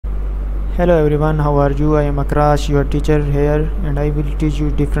Hello everyone, how are you? I am Akrash, your teacher here, and I will teach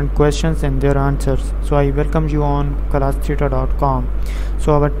you different questions and their answers. So I welcome you on classtheta.com.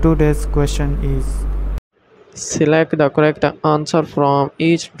 So our today's question is: Select the correct answer from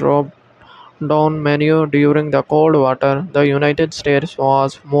each drop-down menu. During the Cold War, the United States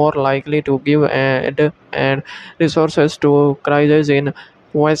was more likely to give aid and resources to crises in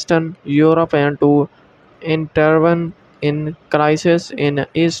Western Europe and to intervene in crises in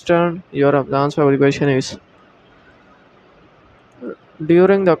Eastern Europe. The answer of the question is: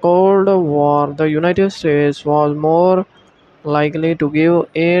 during the Cold War, the United States was more likely to give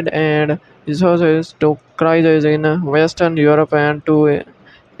aid and resources to crises in Western Europe and to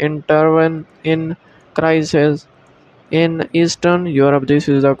intervene in crises in Eastern Europe. This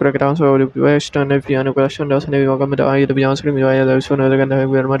is the correct answer of the question. If you have any question, doesn't have comment, I will be answering you. I will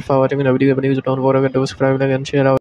very much for watching the video. Please don't forget to subscribe, like, and share our